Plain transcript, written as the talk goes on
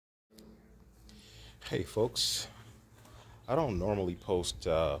Hey folks, I don't normally post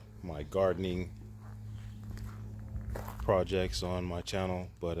my gardening projects on my channel,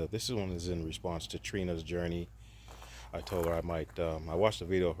 but this one is in response to Trina's journey. I told her I might, I watched a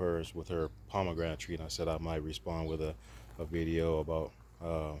video of hers with her pomegranate tree, and I said I might respond with a video about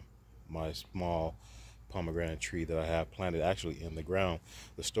my small pomegranate tree that I have planted actually in the ground.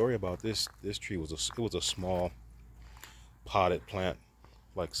 The story about this tree was it was a small potted plant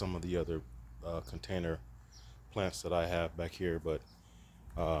like some of the other container plants that I have back here, but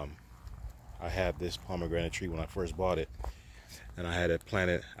I had this pomegranate tree when I first bought it, and I had it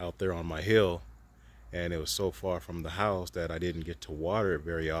planted out there on my hill, and it was so far from the house that I didn't get to water it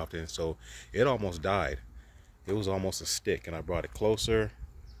very often, so it almost died. It was almost a stick, and I brought it closer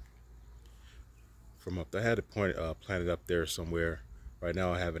from up there. I had it planted up there somewhere. Right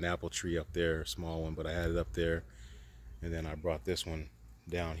now I have an apple tree up there, a small one, but I had it up there, and then I brought this one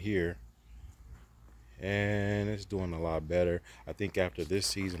down here, and it's doing a lot better. I think after this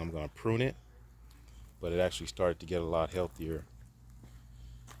season I'm going to prune it, but it actually started to get a lot healthier.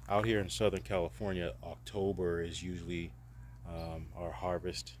 Out here in Southern California, October is usually our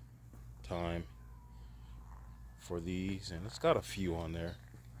harvest time for these, and it's got a few on there,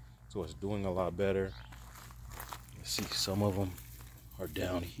 so it's doing a lot better. You see some of them are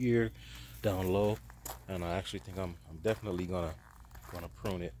down here, down low, and I actually think I'm definitely gonna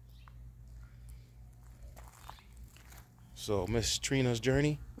prune it. So Miss Trina's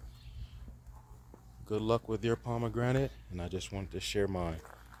journey, good luck with your pomegranate, and I just wanted to share mine.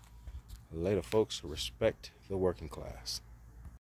 Later folks, respect the working class.